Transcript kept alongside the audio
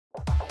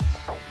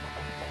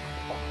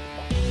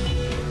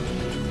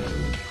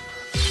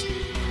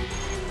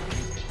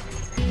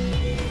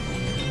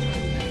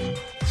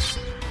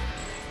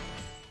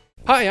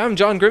Hi, I'm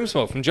John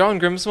Grimsmo from John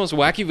Grimsmo's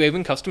Wacky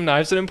Waving Custom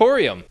Knives and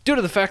Emporium. Due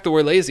to the fact that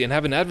we're lazy and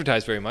haven't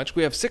advertised very much,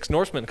 we have 6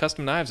 Norseman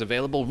custom knives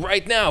available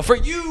right now for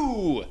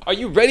you! Are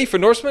you ready for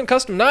Norseman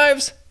custom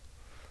knives?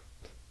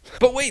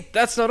 But wait,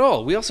 that's not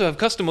all. We also have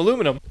custom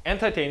aluminum and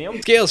titanium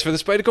scales for the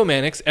Spyderco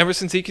Manix,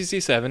 Emerson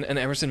CQC7, and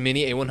Emerson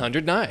Mini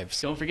A100 knives.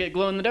 Don't forget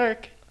glow in the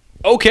dark.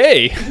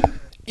 Okay!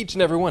 Each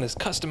and every one is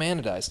custom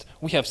anodized.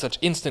 We have such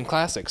instant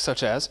classics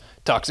such as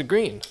Toxic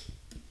Green,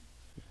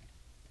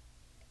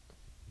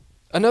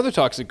 another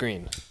Toxic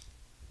Green,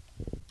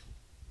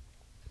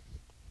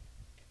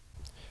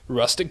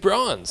 Rustic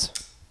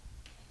Bronze,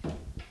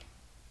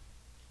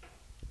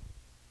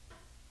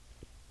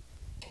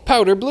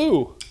 Powder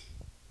Blue,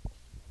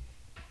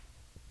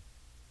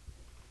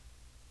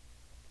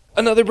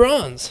 another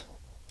Bronze,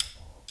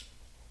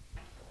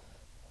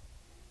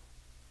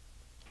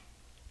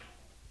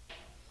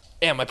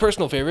 and my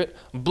personal favorite,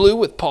 Blue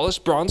with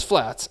polished bronze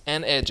flats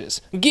and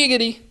edges.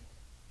 Giggity!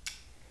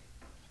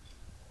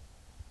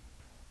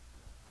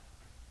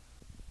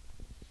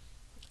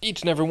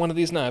 Each and every one of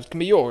these knives can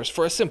be yours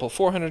for a simple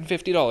 $450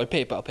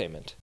 PayPal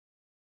payment.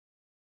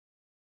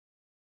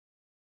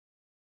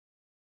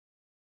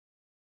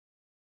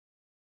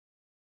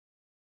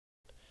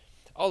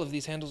 All of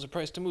these handles are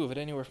priced to move at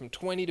anywhere from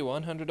 $20 to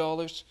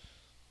 $100.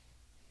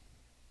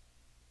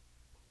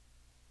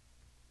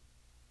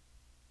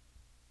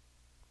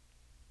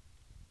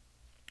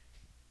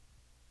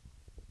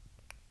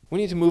 We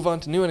need to move on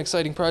to new and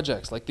exciting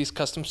projects like these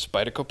custom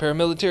Spyderco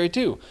Paramilitary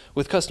 2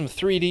 with custom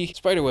 3D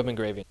spiderweb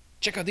engraving.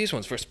 Check out these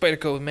ones for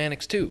Spyderco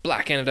Manix 2.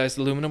 Black anodized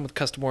aluminum with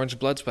custom orange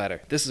blood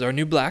splatter. This is our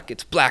new black.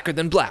 It's blacker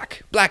than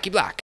black. Blacky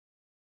black.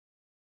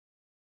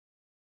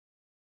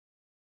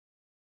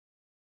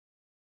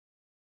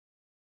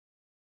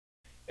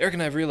 Eric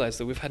and I have realized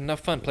that we've had enough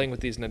fun playing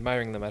with these and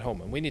admiring them at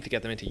home, and we need to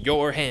get them into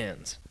your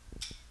hands.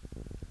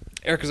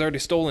 Eric has already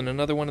stolen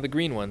another one of the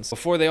green ones.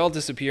 Before they all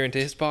disappear into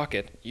his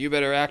pocket, you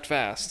better act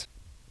fast.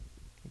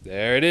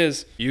 There it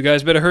is. You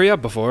guys better hurry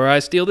up before I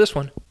steal this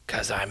one.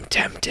 'Cause I'm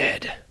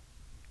tempted.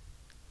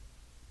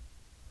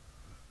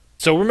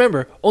 So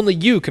remember, only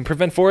you can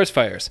prevent forest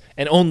fires,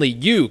 and only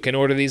you can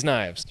order these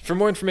knives. For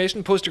more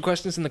information, post your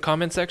questions in the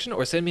comment section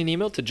or send me an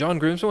email to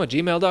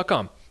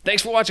johngrimsmo@gmail.com.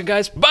 Thanks for watching,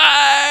 guys.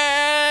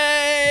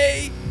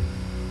 Bye!